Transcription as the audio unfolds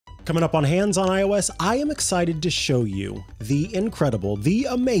Coming up on Hands on iOS, I am excited to show you the incredible, the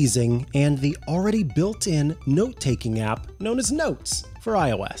amazing, and the already built-in note-taking app known as Notes for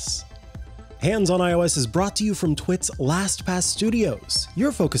iOS. Hands on iOS is brought to you from TWiT's LastPass Studios.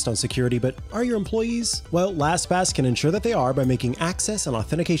 You're focused on security, but are your employees? Well, LastPass can ensure that they are by making access and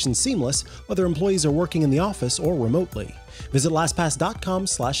authentication seamless, whether employees are working in the office or remotely. Visit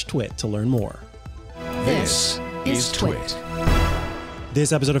lastpass.com/twit to learn more. This is TWiT.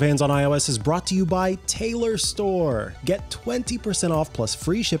 This episode of Hands on iOS is brought to you by Taylor Store. Get 20% off plus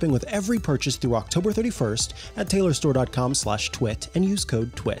free shipping with every purchase through October 31st at taylorstore.com/twit and use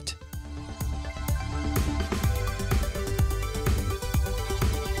code TWIT.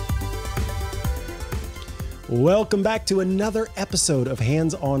 Welcome back to another episode of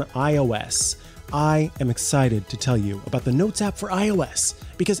Hands on iOS. I am excited to tell you about the Notes app for iOS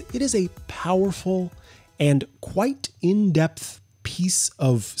because it is a powerful and quite in-depth piece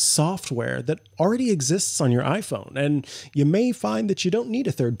of software that already exists on your iPhone. And you may find that you don't need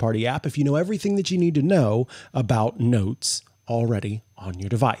a third-party app if you know everything that you need to know about Notes already on your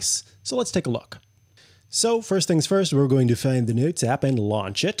device. So let's take a look. So first things first, we're going to find the Notes app and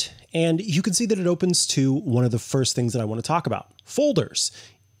launch it. And you can see that it opens to one of the first things that I want to talk about, folders.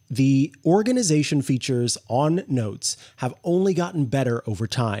 The organization features on Notes have only gotten better over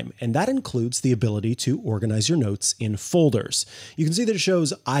time, and that includes the ability to organize your notes in folders. You can see that it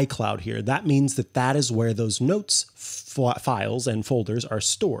shows iCloud here. That means that that is where those notes files and folders are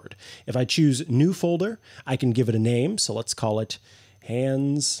stored. If I choose new folder, I can give it a name. So let's call it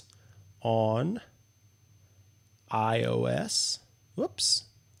Hands on iOS. Whoops.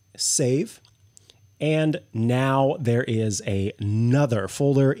 Save. And now there is another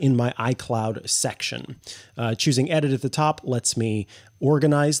folder in my iCloud section. Choosing edit at the top lets me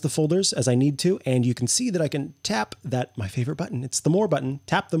organize the folders as I need to. And you can see that I can tap my favorite button. It's the more button.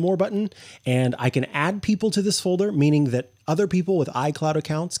 Tap the more button and I can add people to this folder, meaning that other people with iCloud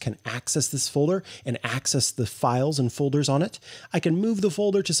accounts can access this folder and access the files and folders on it. I can move the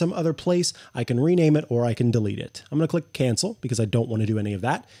folder to some other place. I can rename it or I can delete it. I'm going to click cancel because I don't want to do any of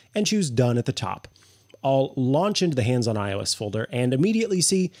that and choose done at the top. I'll launch into the Hands on iOS folder and immediately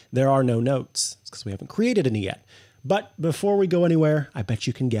see there are no notes. It's because we haven't created any yet. But before we go anywhere, I bet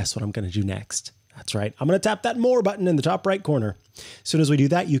you can guess what I'm going to do next. That's right. I'm going to tap that more button in the top right corner. As soon as we do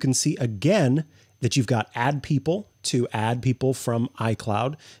that, you can see again that you've got add people to add people from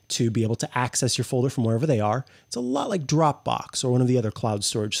iCloud to be able to access your folder from wherever they are. It's a lot like Dropbox or one of the other cloud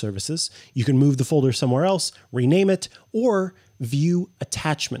storage services. You can move the folder somewhere else, rename it, or view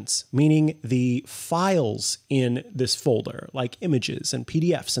attachments, meaning the files in this folder, like images and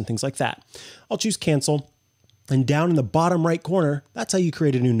PDFs and things like that. I'll choose cancel. And down in the bottom right corner, that's how you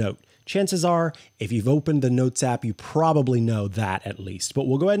create a new note. Chances are, if you've opened the Notes app, you probably know that at least. But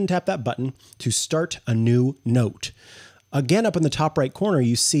we'll go ahead and tap that button to start a new note. Again, up in the top right corner,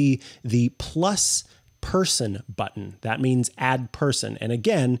 you see the plus person button. That means add person. And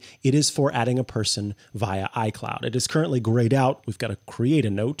again, it is for adding a person via iCloud. It is currently grayed out. We've got to create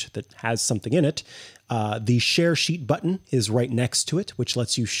a note that has something in it. The share sheet button is right next to it, which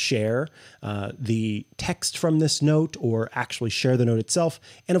lets you share the text from this note or actually share the note itself.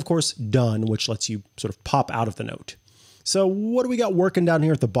 And of course, done, which lets you sort of pop out of the note. So what do we got working down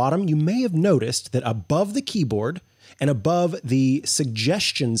here at the bottom? You may have noticed that above the keyboard and above the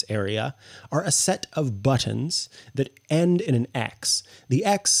suggestions area are a set of buttons that end in an X. The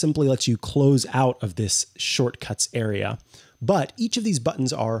X simply lets you close out of this shortcuts area. But each of these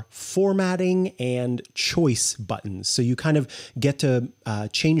buttons are formatting and choice buttons. So you kind of get to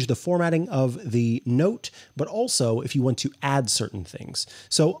change the formatting of the note, but also if you want to add certain things.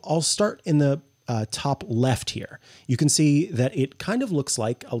 So I'll start in the top left here. You can see that it kind of looks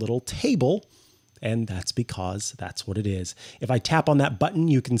like a little table. And that's because that's what it is. If I tap on that button,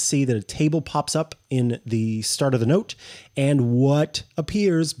 you can see that a table pops up in the start of the note. And what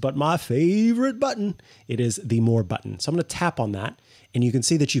appears, but my favorite button, it is the more button. So I'm going to tap on that. And you can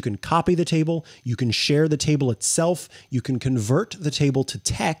see that you can copy the table. You can share the table itself. You can convert the table to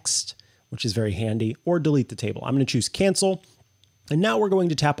text, which is very handy, or delete the table. I'm going to choose cancel. And now we're going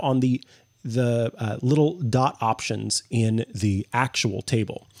to tap on the little dot options in the actual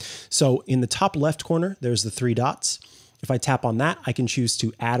table. So in the top left corner, there's the three dots. If I tap on that, I can choose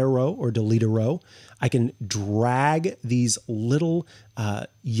to add a row or delete a row. I can drag these little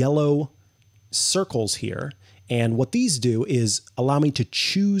yellow circles here. And what these do is allow me to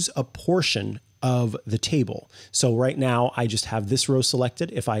choose a portion of the table. So right now I just have this row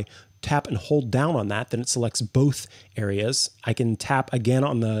selected. If I tap and hold down on that, then it selects both areas. I can tap again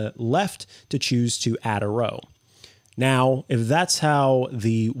on the left to choose to add a row. Now, if that's how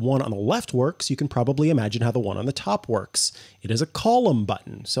the one on the left works, you can probably imagine how the one on the top works. It is a column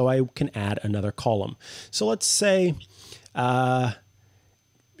button, so I can add another column. So let's say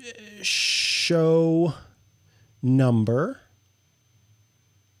show number,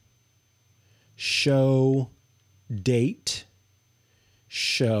 show date,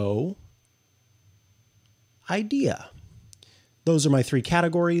 show idea. Those are my three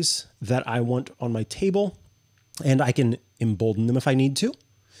categories that I want on my table, and I can embolden them if I need to.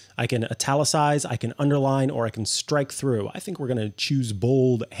 I can italicize, I can underline, or I can strike through. I think we're going to choose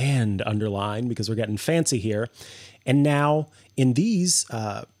bold and underline because we're getting fancy here. And now in these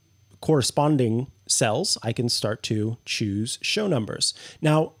corresponding cells, I can start to choose show numbers.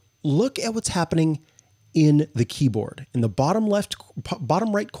 Now, look at what's happening in the keyboard. In the bottom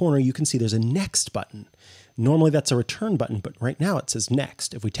right corner, you can see there's a next button. Normally that's a return button, but right now it says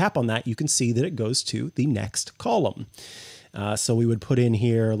next. If we tap on that, you can see that it goes to the next column. So we would put in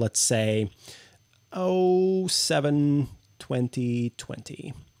here, let's say,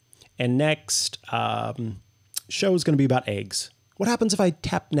 07/2020. And next show is going to be about eggs. What happens if I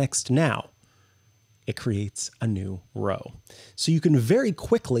tap next now? It creates a new row. So you can very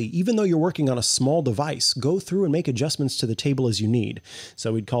quickly, even though you're working on a small device, go through and make adjustments to the table as you need.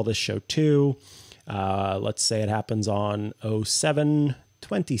 So we'd call this show 2. Let's say it happens on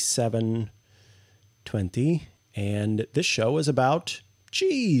 07/27/20. And this show is about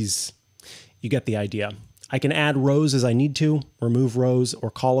cheese. You get the idea. I can add rows as I need to, remove rows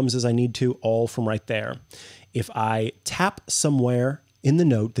or columns as I need to, all from right there. If I tap somewhere in the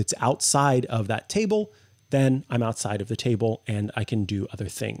note that's outside of that table, then I'm outside of the table and I can do other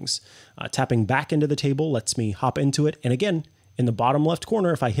things. Tapping back into the table lets me hop into it. And again, in the bottom left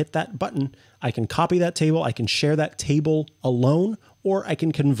corner, if I hit that button, I can copy that table, I can share that table alone, or I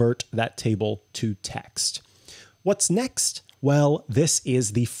can convert that table to text. What's next? Well, this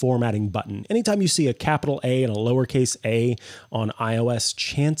is the formatting button. Anytime you see a capital A and a lowercase a on iOS,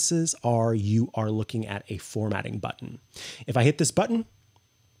 chances are you are looking at a formatting button. If I hit this button,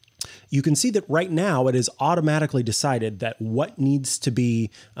 you can see that right now it is automatically decided that what needs to be,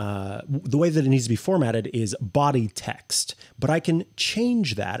 the way that it needs to be formatted is body text. But I can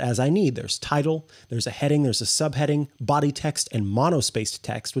change that as I need. There's title, there's a heading, there's a subheading, body text, and monospaced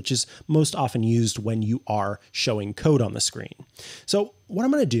text, which is most often used when you are showing code on the screen. So what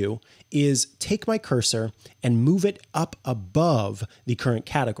I'm going to do is take my cursor and move it up above the current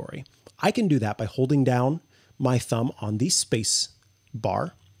category. I can do that by holding down my thumb on the space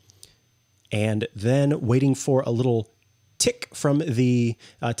bar, and then waiting for a little tick from the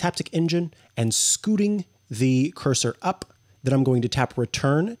Taptic engine and scooting the cursor up. Then I'm going to tap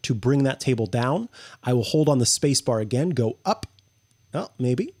return to bring that table down. I will hold on the space bar again, go up,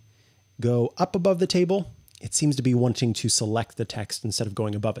 go up above the table. It seems to be wanting to select the text instead of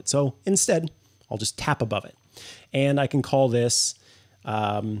going above it. So instead, I'll just tap above it. And I can call this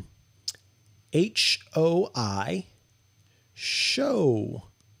HOI show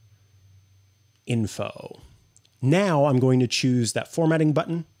info. Now I'm going to choose that formatting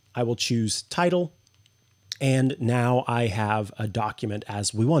button. I will choose title. And now I have a document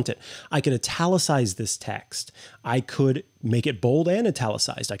as we want it. I could italicize this text. I could make it bold and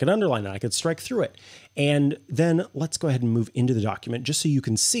italicized. I could underline it. I could strike through it. And then let's go ahead and move into the document just so you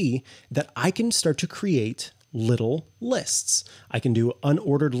can see that I can start to create little lists. I can do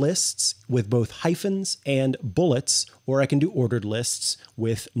unordered lists with both hyphens and bullets, or I can do ordered lists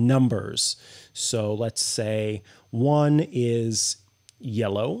with numbers. So let's say 1 is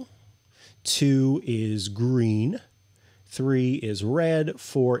yellow, 2 is green, 3 is red,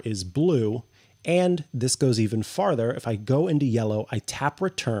 4 is blue, and this goes even farther. If I go into yellow, I tap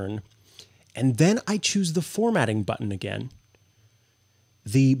return, and then I choose the formatting button again.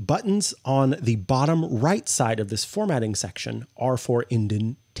 The buttons on the bottom right side of this formatting section are for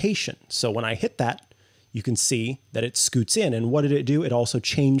indentation. So when I hit that, you can see that it scoots in. And what did it do? It also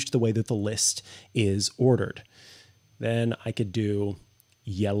changed the way that the list is ordered. Then I could do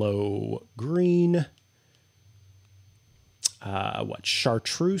yellow, green,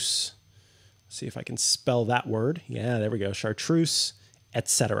 chartreuse. Let's see if I can spell that word. Yeah, there we go, chartreuse,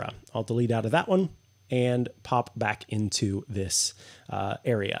 etc. I'll delete out of that one and pop back into this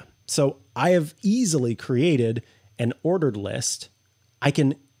area. So I have easily created an ordered list. I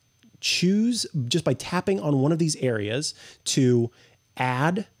can choose just by tapping on one of these areas to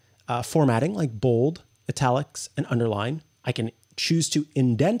add formatting like bold, italics, and underline. I can choose to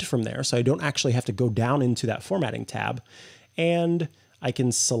indent from there so I don't actually have to go down into that formatting tab. And I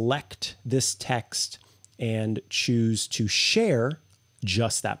can select this text and choose to share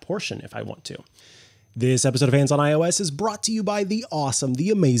just that portion if I want to. This episode of Hands on iOS is brought to you by the awesome,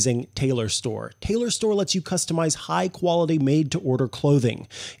 the amazing Tailor Store. Tailor Store lets you customize high-quality, made-to-order clothing.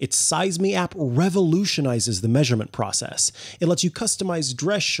 Its Size Me app revolutionizes the measurement process. It lets you customize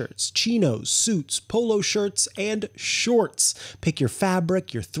dress shirts, chinos, suits, polo shirts, and shorts. Pick your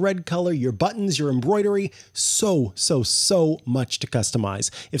fabric, your thread color, your buttons, your embroidery. So much to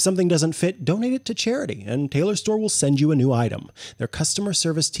customize. If something doesn't fit, donate it to charity, and Tailor Store will send you a new item. Their customer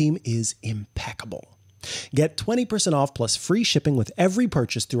service team is impeccable. Get 20% off plus free shipping with every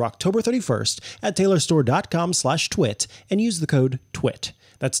purchase through October 31st at tailorstore.com/twit and use the code TWIT.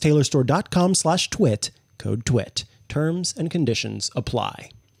 That's tailorstore.com/twit, code TWIT. Terms and conditions apply.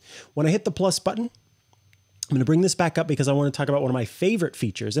 When I hit the plus button, I'm going to bring this back up because I want to talk about one of my favorite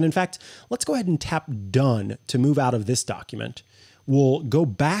features. And in fact, let's go ahead and tap Done to move out of this document. We'll go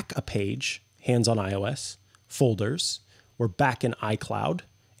back a page, Hands on iOS, Folders. We're back in iCloud.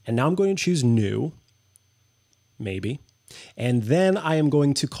 And now I'm going to choose New. Maybe. And then I am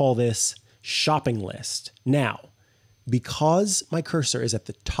going to call this shopping list. Now, because my cursor is at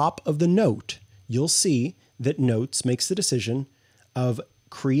the top of the note, you'll see that Notes makes the decision of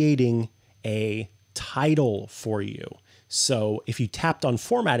creating a title for you. So if you tapped on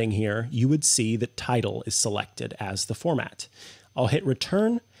formatting here, you would see that title is selected as the format. I'll hit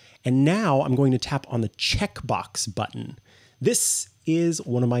return, and now I'm going to tap on the checkbox button. This is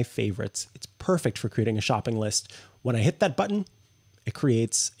one of my favorites. It's perfect for creating a shopping list. When I hit that button, it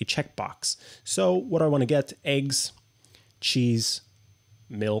creates a checkbox. So what do I want to get? Eggs, cheese,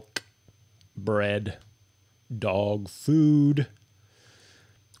 milk, bread, dog food,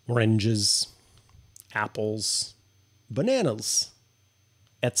 oranges, apples, bananas,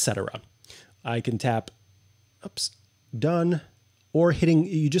 etc. I can tap, done. Or hitting,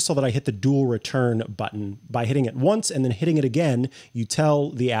 you just saw that I hit the dual return button. By hitting it once and then hitting it again, you tell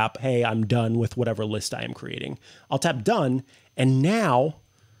the app, hey, I'm done with whatever list I am creating. I'll tap done, and now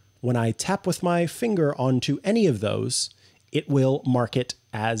when I tap with my finger onto any of those, it will mark it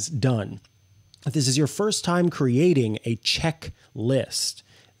as done. If this is your first time creating a checklist,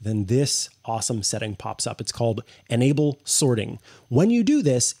 then this awesome setting pops up. It's called Enable Sorting. When you do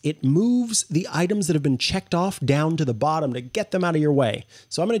this, it moves the items that have been checked off down to the bottom to get them out of your way.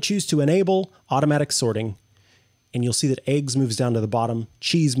 So I'm going to choose to enable automatic sorting, and you'll see that eggs moves down to the bottom,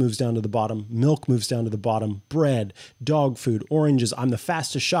 cheese moves down to the bottom, milk moves down to the bottom, bread, dog food, oranges. I'm the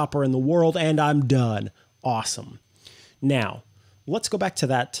fastest shopper in the world, and I'm done. Awesome. Now, let's go back to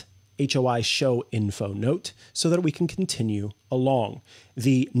that HOI show info note so that we can continue along.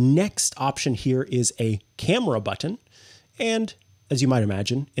 The next option here is a camera button. And as you might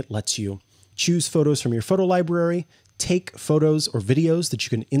imagine, it lets you choose photos from your photo library, take photos or videos that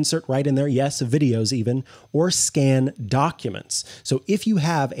you can insert right in there. Yes, videos even, or scan documents. So if you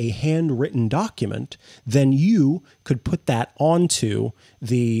have a handwritten document, then you could put that onto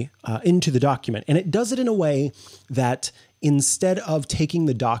the into the document. And it does it in a way that instead of taking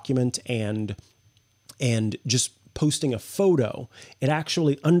the document and just posting a photo, it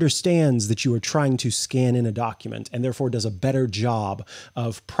actually understands that you are trying to scan in a document and therefore does a better job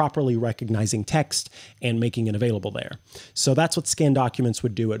of properly recognizing text and making it available there. So that's what scan documents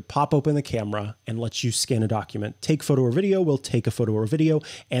would do. It'd pop open the camera and lets you scan a document. Take photo or video, we'll take a photo or video.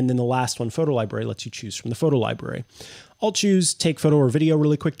 And then the last one, photo library, lets you choose from the photo library. I'll choose take photo or video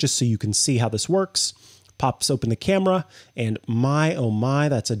really quick just so you can see how this works. Pops open the camera, and my, oh my,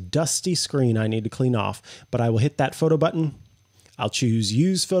 that's a dusty screen I need to clean off. But I will hit that photo button. I'll choose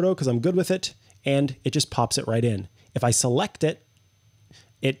use photo because I'm good with it, and it just pops it right in. If I select it,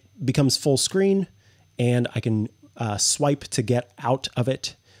 it becomes full screen, and I can swipe to get out of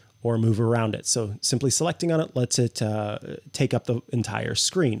it or move around it. So simply selecting on it lets it take up the entire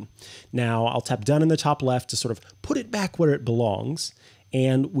screen. Now I'll tap done in the top left to sort of put it back where it belongs,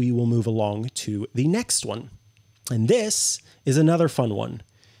 and we will move along to the next one. And this is another fun one.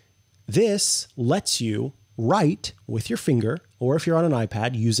 This lets you write with your finger, or if you're on an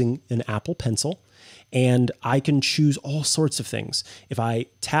iPad, using an Apple Pencil, and I can choose all sorts of things. If I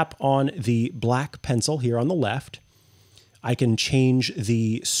tap on the black pencil here on the left, I can change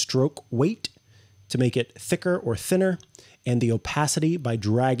the stroke weight to make it thicker or thinner, and the opacity by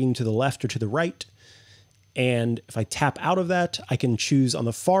dragging to the left or to the right. And if I tap out of that, I can choose on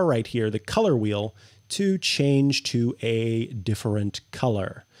the far right here, the color wheel, to change to a different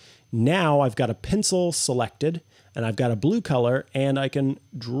color. Now I've got a pencil selected and I've got a blue color, and I can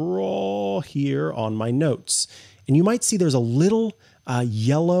draw here on my notes. And you might see there's a little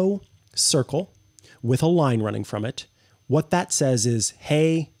yellow circle with a line running from it. What that says is,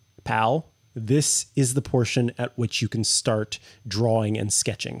 hey, pal, this is the portion at which you can start drawing and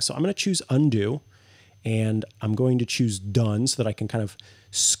sketching. So I'm going to choose undo. and I'm going to choose done so that I can kind of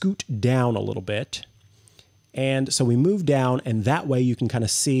scoot down a little bit. And so we move down, and that way you can kind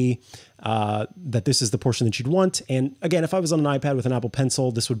of see that this is the portion that you'd want. And again, if I was on an iPad with an Apple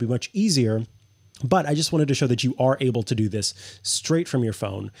Pencil, this would be much easier. But I just wanted to show that you are able to do this straight from your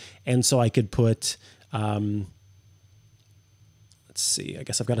phone. And so I could put, let's see, I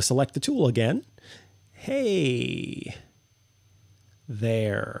guess I've got to select the tool again. Hey,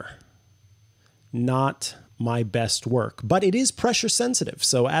 there. Not my best work, but it is pressure sensitive.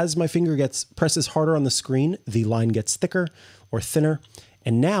 So as my finger presses harder on the screen, the line gets thicker or thinner.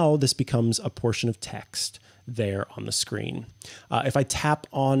 And now this becomes a portion of text there on the screen. If I tap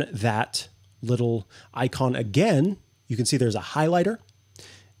on that little icon again, you can see there's a highlighter.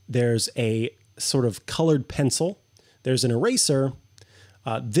 There's a sort of colored pencil. There's an eraser.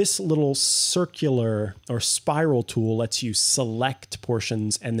 This little circular or spiral tool lets you select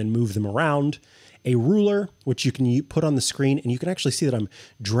portions and then move them around. A ruler, which you can put on the screen, and you can actually see that I'm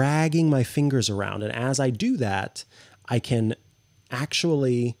dragging my fingers around. And as I do that, I can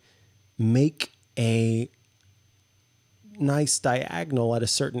actually make a nice diagonal at a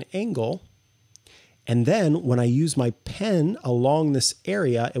certain angle. And then when I use my pen along this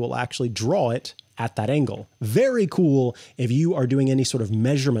area, it will actually draw it at that angle. Very cool if you are doing any sort of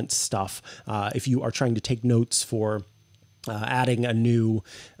measurement stuff, if you are trying to take notes for adding a new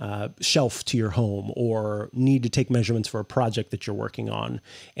shelf to your home, or need to take measurements for a project that you're working on,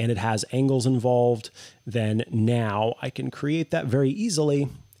 and it has angles involved, then now I can create that very easily.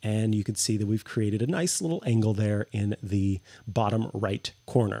 And you can see that we've created a nice little angle there in the bottom right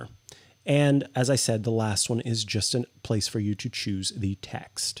corner. And as I said, the last one is just a place for you to choose the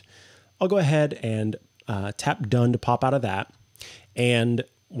text. I'll go ahead and tap done to pop out of that. And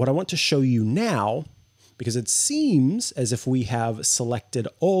what I want to show you now, because it seems as if we have selected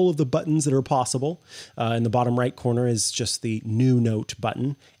all of the buttons that are possible. In the bottom right corner is just the new note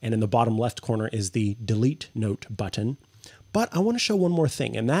button, and in the bottom left corner is the delete note button. But I want to show one more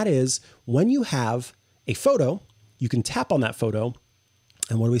thing, and that is when you have a photo, you can tap on that photo,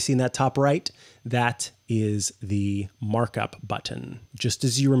 and what do we see in that top right? That is the markup button, just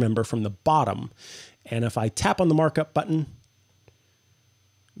as you remember from the bottom. And if I tap on the markup button,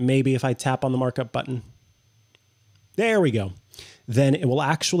 maybe if I tap on the markup button, there we go. Then it will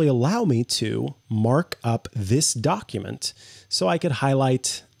actually allow me to mark up this document. So I could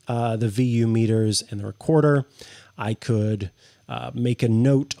highlight the VU meters and the recorder. I could make a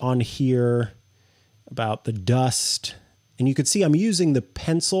note on here about the dust. And you could see I'm using the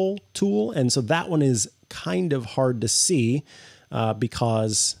pencil tool. And so that one is kind of hard to see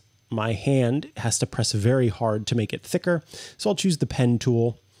because my hand has to press very hard to make it thicker. So I'll choose the pen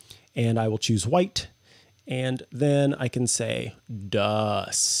tool, and I will choose white. And then I can say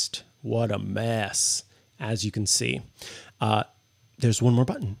dust. What a mess, as you can see. There's one more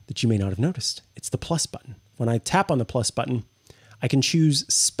button that you may not have noticed. It's the plus button. When I tap on the plus button, I can choose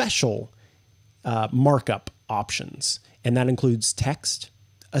special markup options. And that includes text,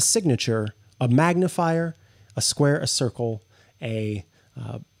 a signature, a magnifier, a square, a circle, a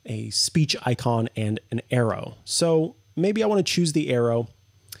speech icon, and an arrow. So maybe I want to choose the arrow.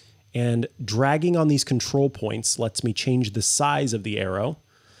 And dragging on these control points lets me change the size of the arrow.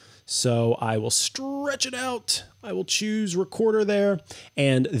 So I will stretch it out. I will choose recorder there.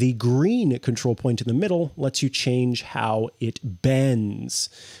 And the green control point in the middle lets you change how it bends.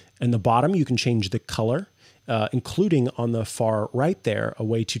 In the bottom, you can change the color, including on the far right there, a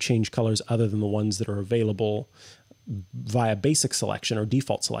way to change colors other than the ones that are available via basic selection or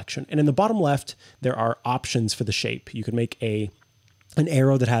default selection. And in the bottom left, there are options for the shape. You can make an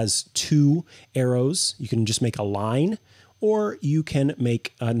arrow that has two arrows. You can just make a line, or you can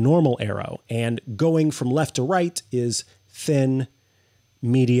make a normal arrow. And going from left to right is thin,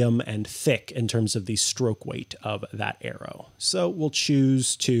 medium, and thick in terms of the stroke weight of that arrow. So we'll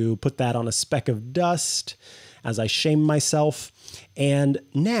choose to put that on a speck of dust as I shame myself. And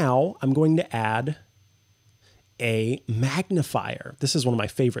now I'm going to add a magnifier. This is one of my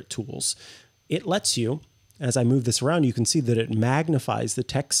favorite tools. It lets you, as I move this around, you can see that it magnifies the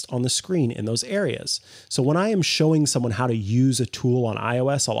text on the screen in those areas. So when I am showing someone how to use a tool on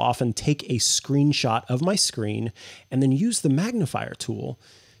iOS, I'll often take a screenshot of my screen and then use the magnifier tool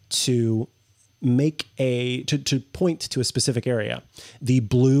to make to point to a specific area. The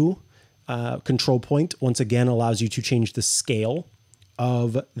blue control point, once again, allows you to change the scale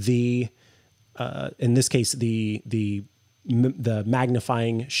of the, in this case, the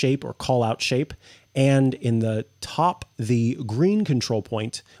magnifying shape or call out shape. And in the top, the green control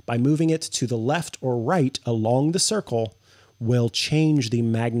point, by moving it to the left or right along the circle, will change the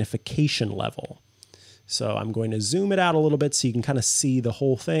magnification level. So I'm going to zoom it out a little bit so you can kind of see the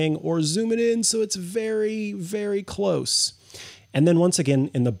whole thing, or zoom it in so it's very, very close. And then once again,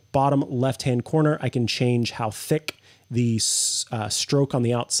 in the bottom left-hand corner, I can change how thick the stroke on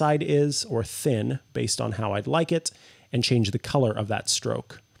the outside is, or thin, based on how I'd like it, and change the color of that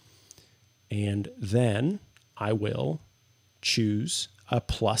stroke. And then I will choose a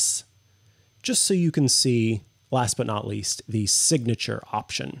plus, just so you can see, last but not least, the signature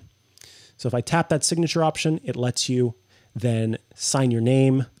option. So if I tap that signature option, it lets you then sign your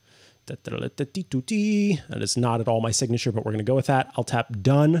name. That is not at all my signature, but we're going to go with that. I'll tap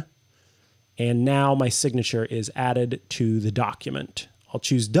done. And now my signature is added to the document. I'll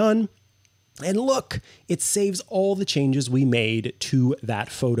choose done. And look, it saves all the changes we made to that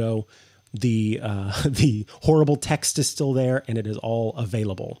photo. The horrible text is still there, and it is all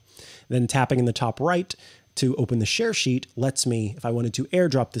available. Then tapping in the top right to open the share sheet lets me, if I wanted to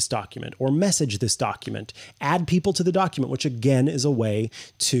airdrop this document or message this document, add people to the document, which again is a way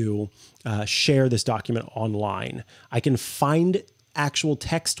to share this document online. I can find actual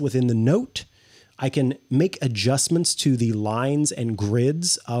text within the note. I can make adjustments to the lines and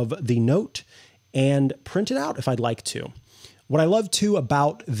grids of the note and print it out if I'd like to. What I love too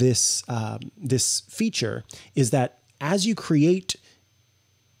about this, this feature is that as you create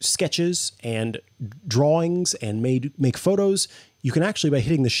sketches and drawings and make photos, you can actually, by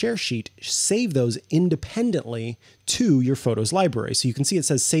hitting the share sheet, save those independently to your photos library. So you can see it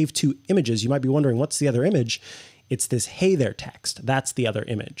says save to images. You might be wondering, what's the other image? It's this hey there text. That's the other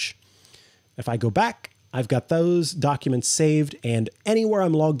image. If I go back, I've got those documents saved, and anywhere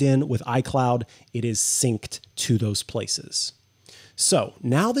I'm logged in with iCloud, it is synced to those places. So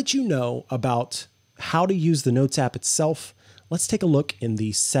now that you know about how to use the Notes app itself, let's take a look in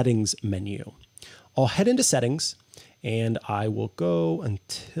the settings menu. I'll head into settings and I will go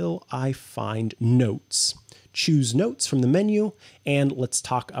until I find notes. Choose notes from the menu, and let's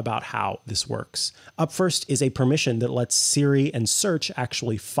talk about how this works. Up first is a permission that lets Siri and Search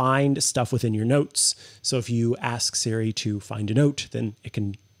actually find stuff within your notes. So if you ask Siri to find a note, then it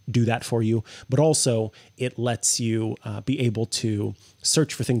can do that for you, but also it lets you be able to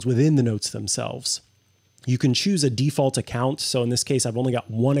search for things within the notes themselves. You can choose a default account. So in this case, I've only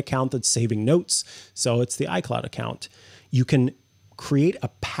got one account that's saving notes, so it's the iCloud account. You can create a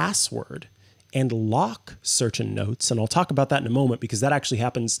password and lock certain notes, and I'll talk about that in a moment because that actually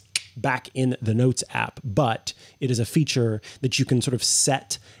happens back in the Notes app, but it is a feature that you can sort of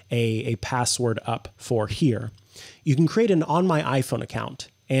set a password up for here. You can create an On My iPhone account,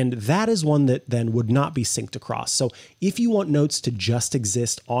 and that is one that then would not be synced across. So if you want notes to just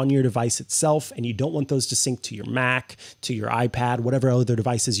exist on your device itself and you don't want those to sync to your Mac, to your iPad, whatever other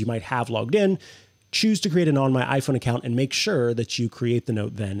devices you might have logged in, choose to create an On My iPhone account and make sure that you create the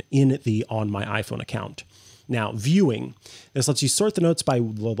note then in the On My iPhone account. Now, viewing. This lets you sort the notes by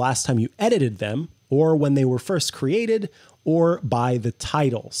the last time you edited them, or when they were first created, or by the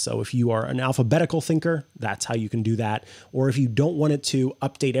title. So if you are an alphabetical thinker, that's how you can do that. Or if you don't want it to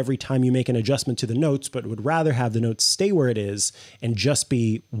update every time you make an adjustment to the notes, but would rather have the notes stay where it is and just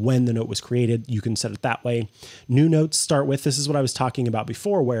be when the note was created, you can set it that way. New notes start with, this is what I was talking about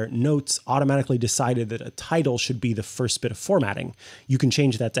before, where notes automatically decided that a title should be the first bit of formatting. You can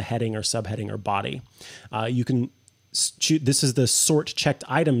change that to heading or subheading or body. You can this is the sort checked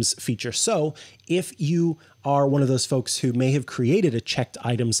items feature. So if you are one of those folks who may have created a checked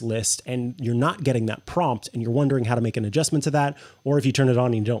items list and you're not getting that prompt and you're wondering how to make an adjustment to that, or if you turn it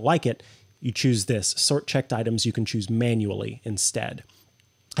on and you don't like it, you choose this sort checked items. You can choose manually instead.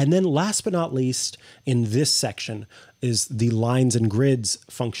 And then last but not least in this section is the lines and grids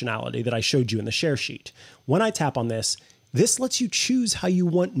functionality that I showed you in the share sheet. When I tap on this, this lets you choose how you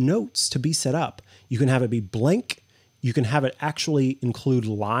want notes to be set up. You can have it be blank. You can have it actually include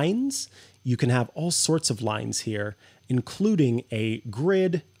lines. You can have all sorts of lines here, including a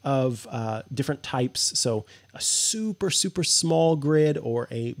grid of different types. So a super, super small grid or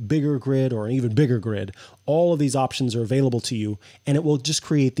a bigger grid or an even bigger grid. All of these options are available to you, and it will just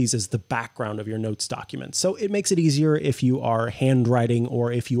create these as the background of your notes document. So it makes it easier if you are handwriting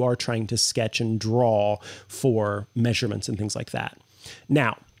or if you are trying to sketch and draw for measurements and things like that.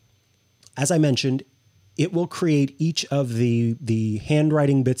 Now, as I mentioned, it will create each of the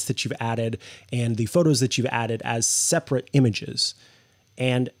handwriting bits that you've added and the photos that you've added as separate images.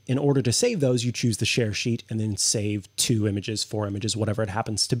 And in order to save those, you choose the share sheet and then save 2 images, 4 images, whatever it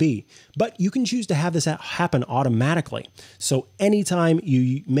happens to be. But you can choose to have this happen automatically. So anytime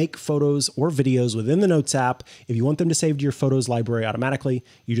you make photos or videos within the Notes app, if you want them to save to your photos library automatically,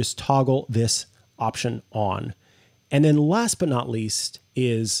 you just toggle this option on. And then last but not least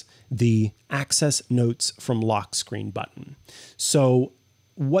is the Access Notes from Lock Screen button. So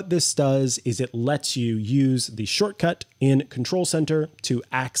what this does is it lets you use the shortcut in Control Center to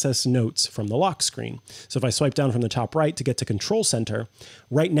access notes from the lock screen. So if I swipe down from the top right to get to Control Center,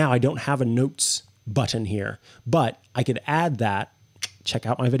 right now I don't have a Notes button here, but I could add that. Check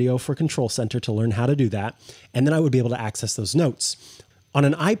out my video for Control Center to learn how to do that, and then I would be able to access those notes. On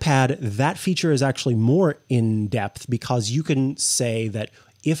an iPad, that feature is actually more in-depth because you can say that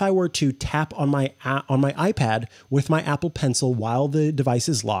if I were to tap on my iPad with my Apple Pencil while the device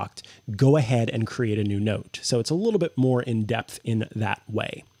is locked, go ahead and create a new note. So it's a little bit more in-depth in that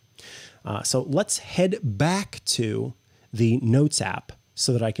way. So let's head back to the Notes app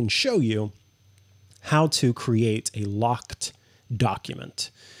so that I can show you how to create a locked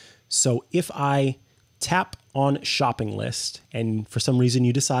document. So if I tap on shopping list, and for some reason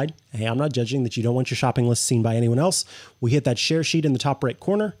you decide, hey, I'm not judging that you don't want your shopping list seen by anyone else. We hit that share sheet in the top right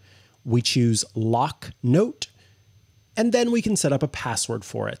corner. We choose lock note, and then we can set up a password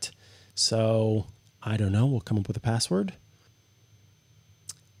for it. So I don't know, we'll come up with a password.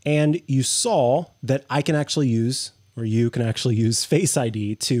 And you saw that I can actually use, or you can actually use Face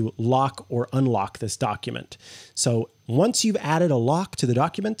ID to lock or unlock this document. So once you've added a lock to the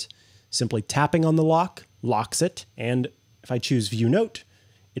document, simply tapping on the lock locks it. And if I choose View Note,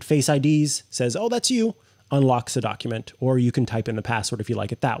 it Face IDs, says, oh, that's you, unlocks the document, or you can type in the password if you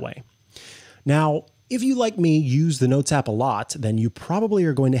like it that way. Now, if you, like me, use the Notes app a lot, then you probably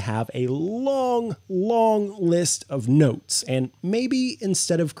are going to have a long list of notes. And maybe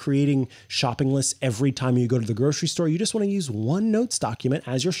instead of creating shopping lists every time you go to the grocery store, you just want to use one Notes document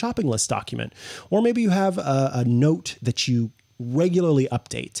as your shopping list document. Or maybe you have a note that you regularly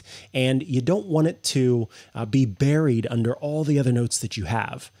update, and you don't want it to be buried under all the other notes that you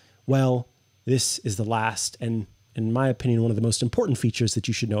have. Well, this is the last, and in my opinion, one of the most important features that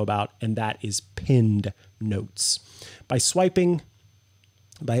you should know about, and that is pinned notes. By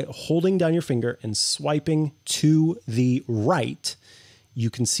holding down your finger and swiping to the right, you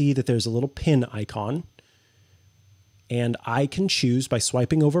can see that there's a little pin icon. And I can choose by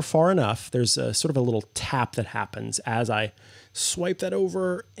swiping over far enough. There's a sort of a little tap that happens as I swipe that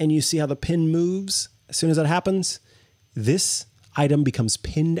over, and you see how the pin moves. As soon as that happens, this item becomes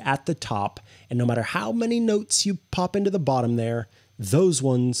pinned at the top. And no matter how many notes you pop into the bottom there, those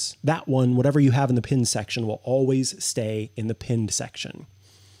ones, that one, whatever you have in the pinned section will always stay in the pinned section.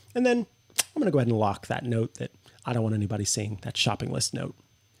 And then I'm going to go ahead and lock that note that I don't want anybody seeing, that shopping list note.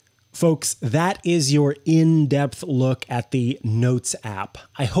 Folks, that is your in-depth look at the Notes app.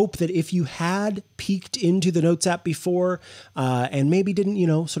 I hope that if you had peeked into the Notes app before and maybe didn't,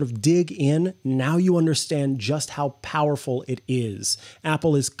 sort of dig in, now you understand just how powerful it is.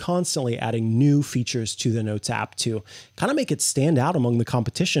 Apple is constantly adding new features to the Notes app to kind of make it stand out among the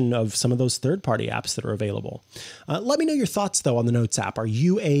competition of some of those third-party apps that are available. Let me know your thoughts, though, on the Notes app. Are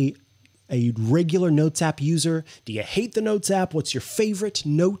you a regular Notes app user? Do you hate the Notes app? What's your favorite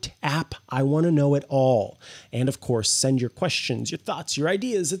note app? I want to know it all. And of course, send your questions, your thoughts, your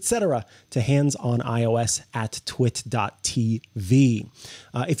ideas, etc. to handsonios@twit.tv.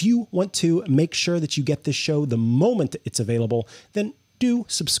 If you want to make sure that you get this show the moment it's available, then do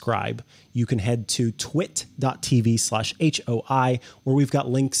subscribe. You can head to twit.tv/HOI, where we've got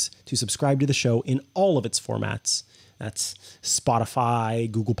links to subscribe to the show in all of its formats. That's Spotify,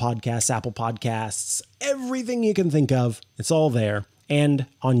 Google Podcasts, Apple Podcasts, everything you can think of. It's all there. And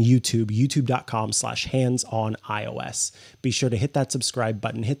on YouTube, youtube.com/handsonios. Be sure to hit that subscribe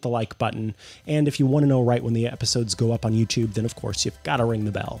button, hit the like button. And if you want to know right when the episodes go up on YouTube, then of course you've got to ring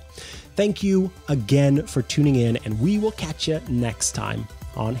the bell. Thank you again for tuning in, and we will catch you next time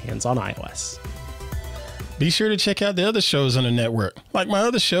on Hands on iOS. Be sure to check out the other shows on the network, like my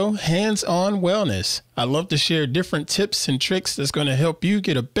other show, Hands on Wellness. I love to share different tips and tricks that's going to help you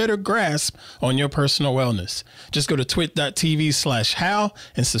get a better grasp on your personal wellness. Just go to twit.tv/how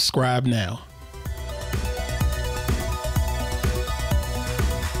and subscribe now.